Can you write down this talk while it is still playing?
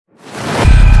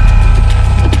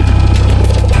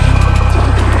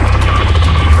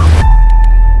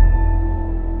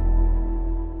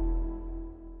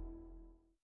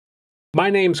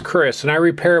name's Chris and I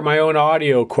repair my own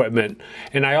audio equipment,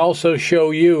 and I also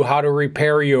show you how to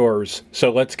repair yours.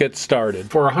 So let's get started.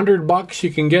 For $100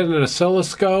 you can get an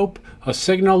oscilloscope, a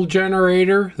signal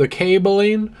generator, the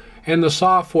cabling, and the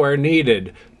software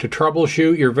needed to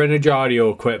troubleshoot your vintage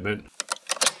audio equipment.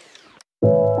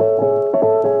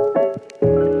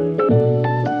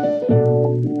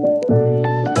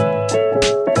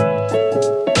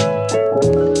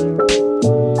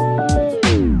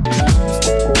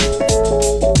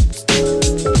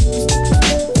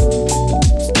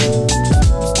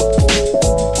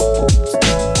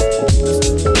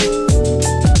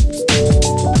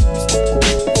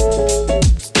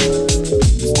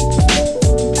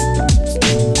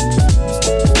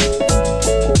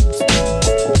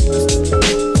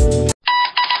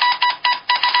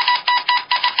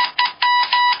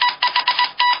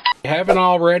 If you haven't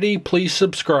already, please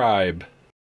subscribe.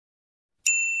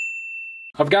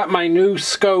 I've got my new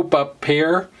scope up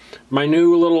here, my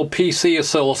new little PC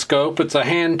oscilloscope. It's a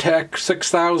Hantek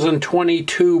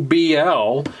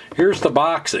 6022BL. Here's the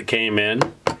box it came in,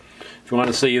 if you want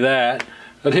to see that.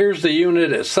 But here's the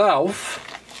unit itself.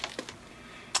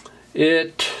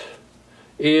 It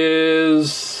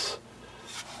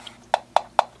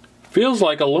feels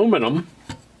like aluminum.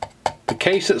 The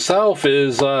case itself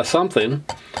is something.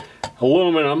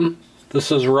 Aluminum.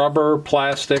 This is rubber,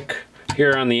 plastic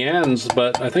here on the ends,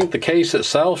 but I think the case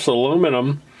itself is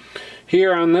aluminum.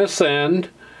 Here on this end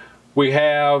we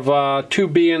have two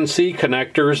BNC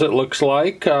connectors, it looks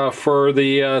like, for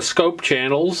the scope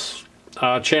channels,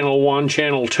 channel 1,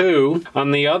 channel 2. On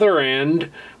the other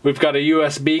end we've got a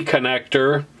USB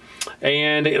connector,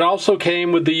 and it also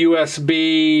came with the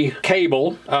USB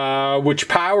cable, which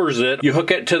powers it. You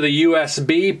hook it to the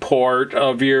USB port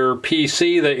of your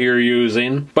PC that you're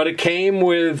using, but it came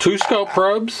with two scope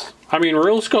probes. I mean,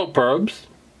 real scope probes.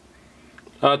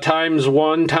 Times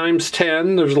 1, times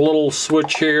 10. There's a little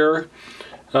switch here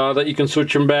that you can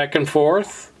switch them back and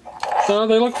forth.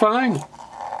 They look fine.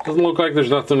 Doesn't look like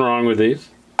there's nothing wrong with these.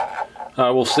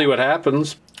 We'll see what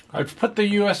happens. I've put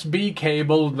the USB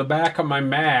cable in the back of my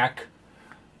Mac,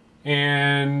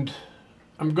 and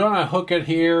I'm gonna hook it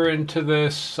here into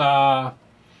this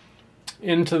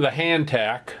into the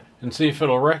Hantek and see if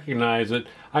it'll recognize it.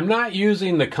 I'm not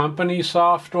using the company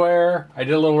software. I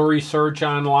did a little research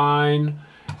online,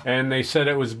 and they said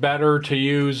it was better to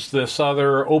use this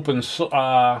other open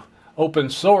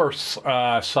source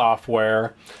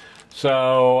software.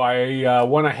 So I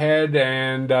went ahead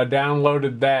and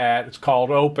downloaded that. It's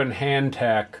called Open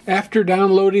Hantek. After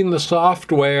downloading the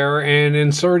software and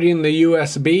inserting the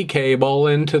USB cable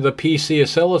into the PC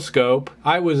oscilloscope,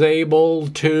 I was able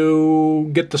to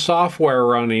get the software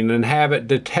running and have it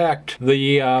detect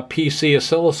the PC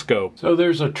oscilloscope. So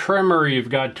there's a trimmer you've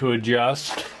got to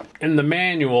adjust. In the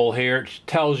manual here, it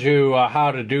tells you how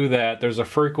to do that. There's a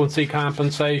frequency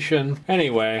compensation.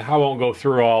 Anyway, I won't go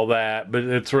through all that, but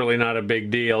it's really not a big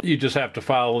deal. You just have to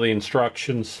follow the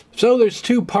instructions. So there's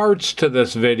two parts to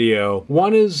this video.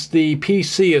 One is the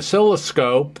PC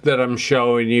oscilloscope that I'm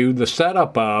showing you the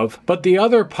setup of, but the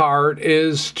other part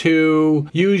is to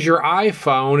use your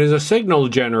iPhone as a signal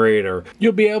generator.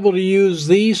 You'll be able to use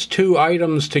these two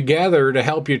items together to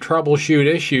help you troubleshoot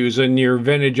issues in your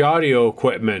vintage audio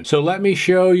equipment. So let me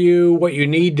show you what you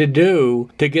need to do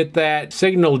to get that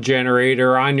signal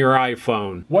generator on your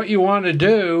iPhone. What you want to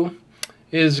do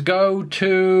is go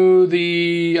to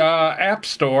the App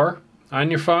Store on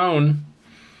your phone,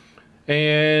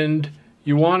 and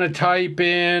you want to type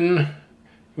in,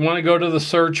 you want to go to the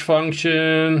search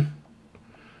function,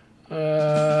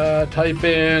 type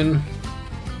in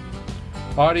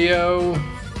audio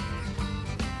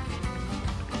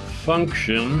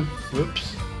function,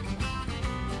 whoops,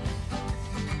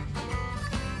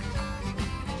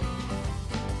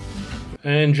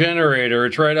 and generator.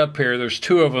 It's right up here. There's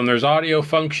two of them. There's Audio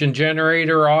Function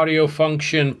Generator, Audio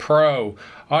Function Pro.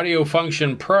 Audio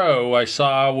Function Pro I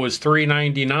saw was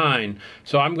 $3.99,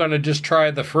 so I'm going to just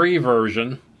try the free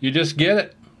version. You just get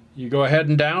it. You go ahead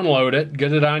and download it,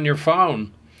 get it on your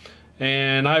phone.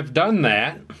 And I've done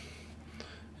that,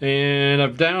 and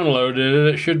I've downloaded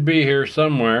it. It should be here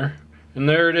somewhere, and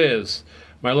there it is.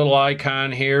 My little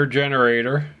icon here,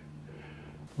 generator.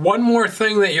 One more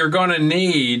thing that you're going to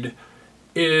need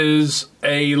is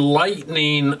a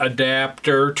lightning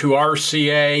adapter to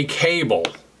RCA cable.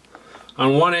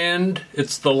 On one end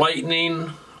it's the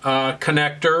lightning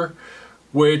connector,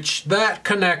 which that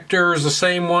connector is the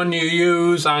same one you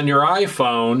use on your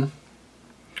iPhone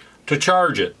to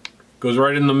charge it. Goes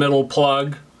right in the middle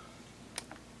plug.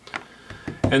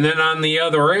 And then on the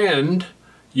other end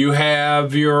you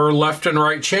have your left and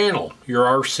right channel, your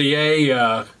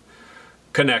RCA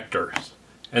connectors.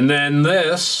 And then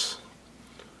this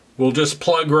will just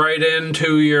plug right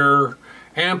into your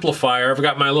amplifier. I've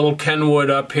got my little Kenwood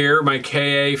up here, my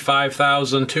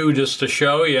KA5002, just to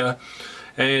show you.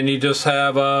 And you just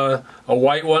have a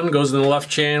white one goes in the left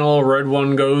channel, a red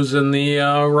one goes in the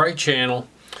right channel.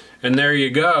 And there you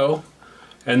go.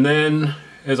 And then,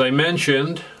 as I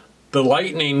mentioned, the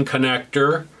lightning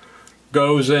connector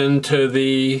goes into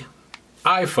the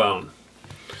iPhone.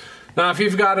 Now, if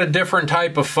you've got a different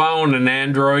type of phone, an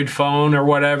Android phone or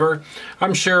whatever,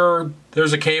 I'm sure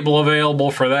there's a cable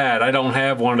available for that. I don't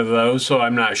have one of those, so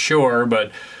I'm not sure,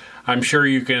 but I'm sure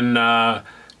you can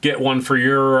get one for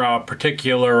your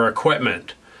particular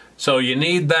equipment. So you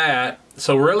need that.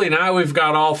 So really now we've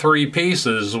got all three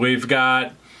pieces. We've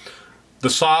got the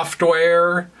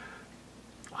software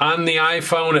on the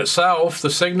iPhone itself, the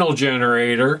signal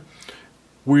generator.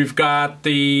 We've got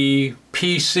the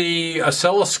PC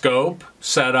oscilloscope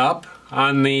set up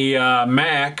on the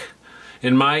Mac,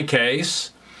 in my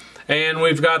case. And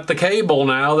we've got the cable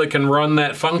now that can run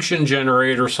that function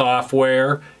generator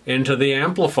software into the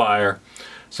amplifier.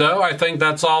 So I think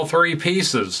that's all three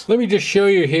pieces. Let me just show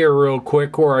you here real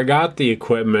quick where I got the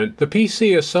equipment. The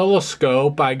PC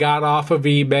oscilloscope I got off of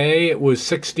eBay. It was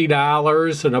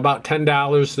 $60 and about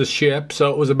 $10 to ship,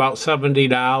 so it was about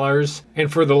 $70. And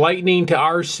for the Lightning to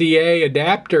RCA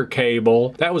adapter cable,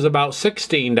 that was about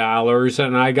 $16,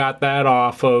 and I got that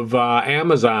off of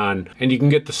Amazon. And you can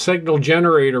get the signal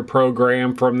generator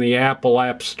program from the Apple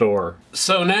App Store.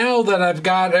 So now that I've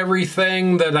got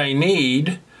everything that I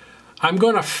need, I'm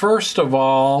going to first of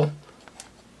all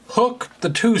hook the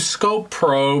two scope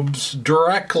probes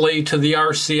directly to the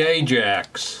RCA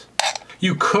jacks.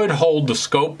 You could hold the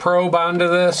scope probe onto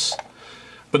this,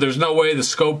 but there's no way the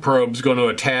scope probe's going to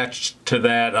attach to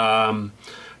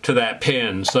that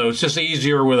pin. So it's just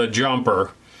easier with a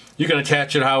jumper. You can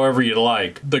attach it however you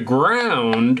like. The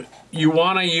ground, you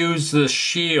want to use this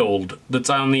shield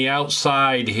that's on the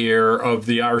outside here of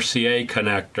the RCA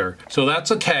connector. So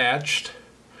that's attached.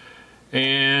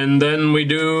 And then we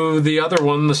do the other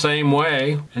one the same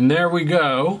way. And there we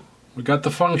go. We got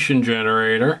the function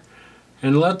generator.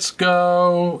 And let's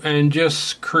go and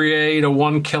just create a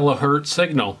 1 kilohertz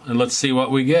signal. And let's see what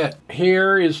we get.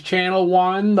 Here is channel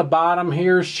 1. The bottom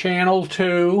here is channel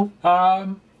 2.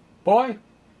 Boy,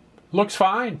 looks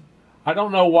fine. I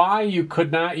don't know why you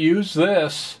could not use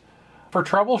this for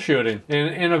troubleshooting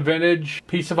in a vintage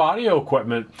piece of audio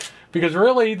equipment. Because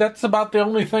really, that's about the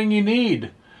only thing you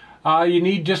need. You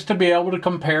need just to be able to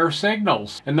compare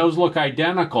signals, and those look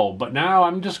identical. But now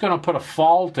I'm just going to put a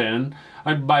fault in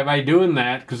by doing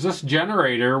that, because this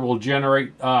generator will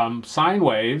generate sine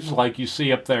waves like you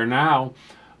see up there now,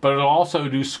 but it'll also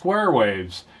do square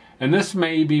waves. And this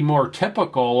may be more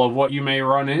typical of what you may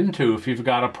run into if you've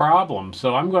got a problem.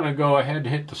 So I'm going to go ahead and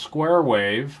hit the square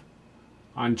wave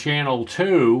on channel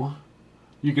 2.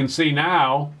 You can see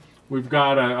now we've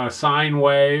got a sine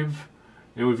wave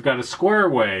and we've got a square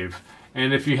wave.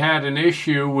 And if you had an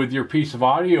issue with your piece of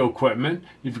audio equipment,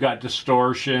 you've got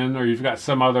distortion or you've got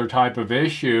some other type of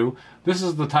issue, this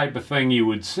is the type of thing you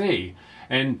would see.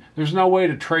 And there's no way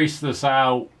to trace this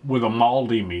out with a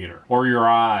multimeter or your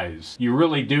eyes. You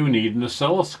really do need an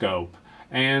oscilloscope.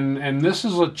 And this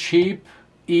is a cheap,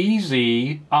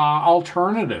 easy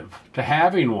alternative to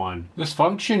having one. This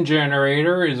function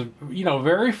generator is, you know,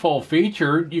 very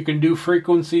full-featured. You can do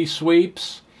frequency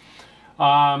sweeps.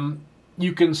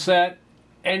 You can set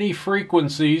any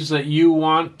frequencies that you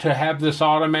want to have this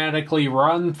automatically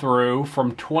run through,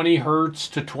 from 20 hertz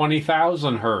to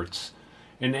 20,000 hertz.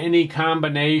 In any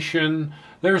combination,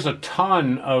 there's a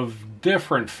ton of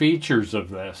different features of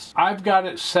this. I've got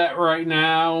it set right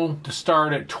now to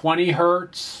start at 20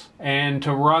 hertz and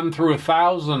to run through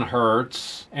 1,000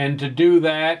 hertz, and to do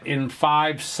that in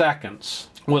 5 seconds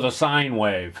with a sine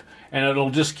wave. And it'll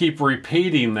just keep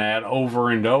repeating that over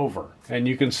and over. And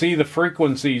you can see the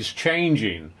frequencies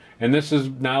changing. And this is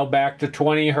now back to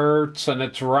 20 hertz, and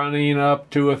it's running up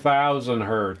to 1,000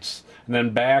 hertz. And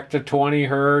then back to 20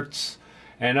 hertz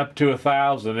and up to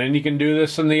 1,000. And you can do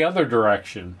this in the other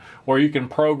direction. Or you can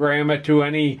program it to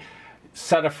any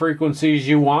set of frequencies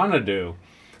you want to do.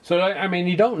 So, I mean,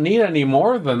 you don't need any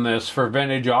more than this for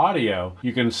vintage audio.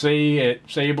 You can see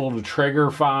it's able to trigger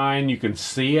fine. You can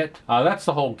see it. That's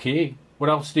the whole key. What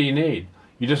else do you need?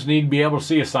 You just need to be able to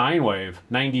see a sine wave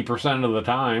 90% of the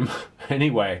time.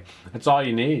 Anyway, that's all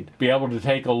you need. Be able to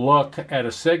take a look at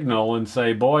a signal and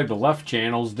say, boy, the left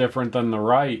channel's different than the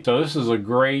right. So this is a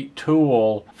great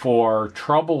tool for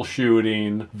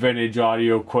troubleshooting vintage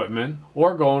audio equipment,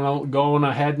 or going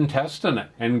ahead and testing it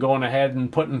and going ahead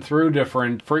and putting through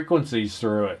different frequencies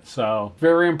through it. So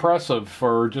very impressive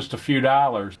for just a few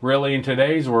dollars. Really, in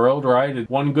today's world, right?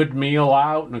 One good meal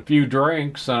out and a few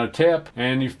drinks and a tip,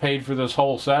 and you've paid for this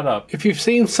whole setup. If you've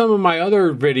seen some of my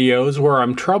other videos where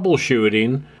I'm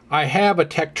troubleshooting, I have a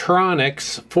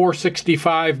Tektronix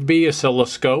 465B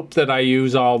oscilloscope that I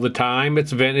use all the time.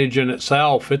 It's vintage in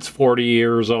itself. It's 40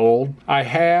 years old. I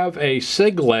have a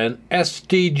Siglent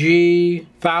SDG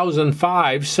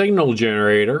 1005 signal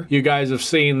generator. You guys have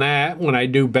seen that when I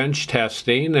do bench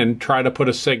testing and try to put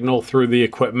a signal through the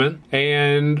equipment.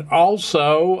 And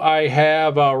also I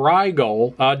have a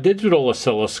Rigel digital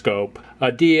oscilloscope,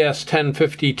 a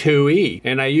DS1052E,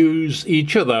 and I use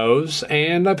each of those,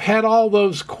 and I've had all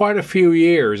those quite a few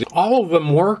years. All of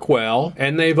them work well,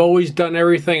 and they've always done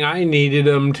everything I needed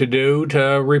them to do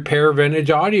to repair vintage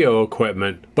audio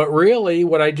equipment. But really,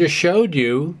 what I just showed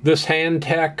you, this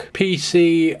Hantek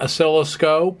PC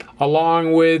oscilloscope,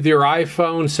 along with your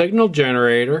iPhone signal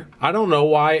generator, I don't know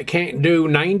why it can't do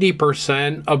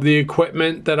 90% of the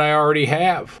equipment that I already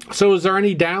have. So is there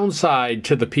any downside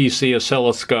to the PC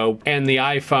oscilloscope and the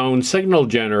iPhone signal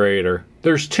generator?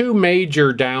 There's two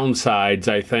major downsides,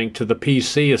 I think, to the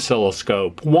PC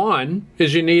oscilloscope. One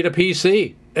is you need a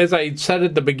PC. As I said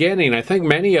at the beginning, I think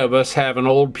many of us have an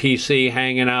old PC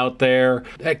hanging out there.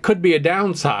 That could be a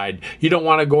downside. You don't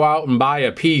want to go out and buy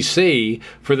a PC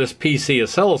for this PC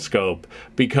oscilloscope,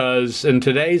 because in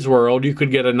today's world you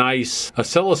could get a nice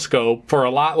oscilloscope for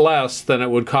a lot less than it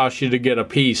would cost you to get a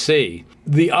PC.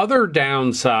 The other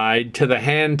downside to the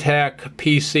Hantek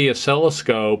PC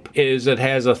oscilloscope is it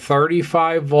has a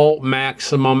 35 volt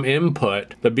maximum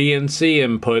input. The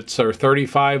BNC inputs are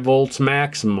 35 volts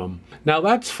maximum. Now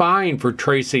that's fine for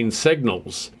tracing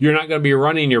signals. You're not going to be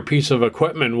running your piece of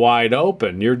equipment wide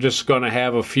open. You're just going to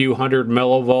have a few hundred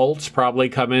millivolts probably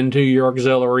come into your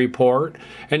auxiliary port,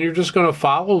 and you're just going to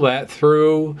follow that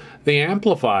through the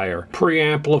amplifier,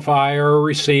 preamplifier,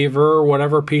 receiver,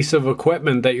 whatever piece of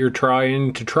equipment that you're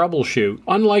trying to troubleshoot.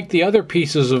 Unlike the other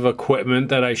pieces of equipment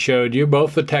that I showed you,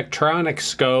 both the Tektronix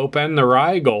scope and the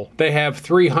Rigel, they have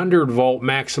 300 volt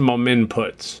maximum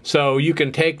inputs. So you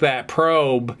can take that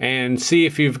probe and see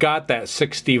if you've got that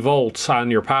 60 volts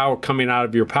on your power coming out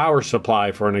of your power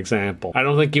supply, for an example. I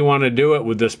don't think you want to do it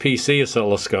with this PC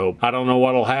oscilloscope. I don't know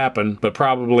what'll happen, but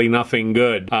probably nothing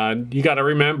good. You got to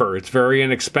remember, it's very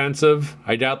inexpensive.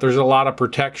 I doubt there's a lot of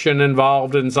protection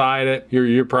involved inside it.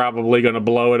 You're probably going to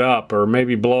blow it up, or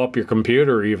maybe blow up your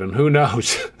computer even. Who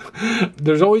knows?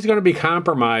 There's always going to be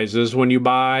compromises when you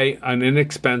buy an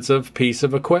inexpensive piece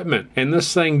of equipment. And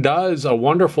this thing does a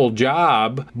wonderful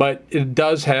job, but it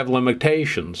does have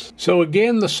limitations. So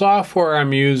again, the software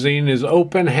I'm using is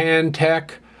Open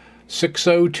Hantek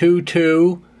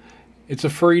 6022. It's a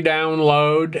free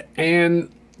download, and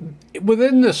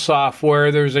within this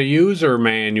software there's a user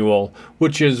manual,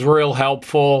 which is real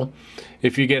helpful.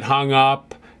 If you get hung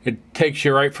up, it takes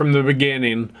you right from the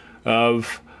beginning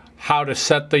of how to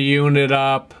set the unit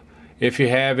up. If you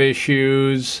have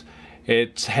issues,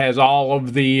 it has all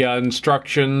of the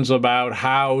instructions about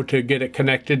how to get it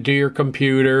connected to your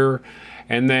computer,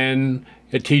 and then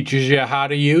it teaches you how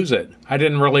to use it. I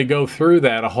didn't really go through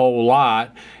that a whole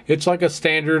lot. It's like a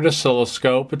standard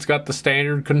oscilloscope. It's got the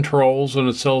standard controls an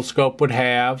oscilloscope would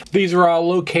have. These are all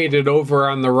located over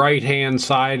on the right-hand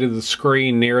side of the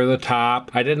screen near the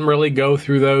top. I didn't really go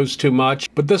through those too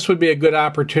much, but this would be a good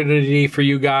opportunity for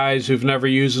you guys who've never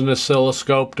used an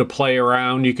oscilloscope to play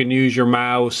around. You can use your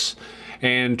mouse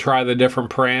and try the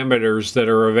different parameters that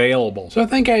are available. So I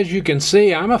think, as you can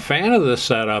see, I'm a fan of this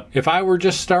setup. If I were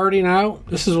just starting out,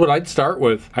 this is what I'd start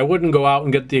with. I wouldn't go out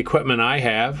and get the equipment I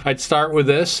have. I'd start with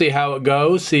this, see how it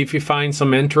goes, see if you find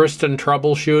some interest in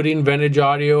troubleshooting vintage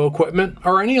audio equipment,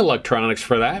 or any electronics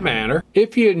for that matter.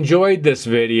 If you enjoyed this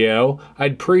video,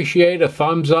 I'd appreciate a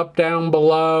thumbs up down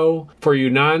below. For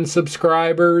you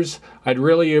non-subscribers, I'd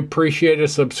really appreciate a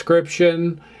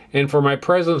subscription. And for my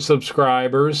present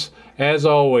subscribers, as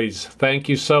always, thank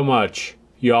you so much.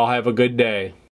 You all have a good day.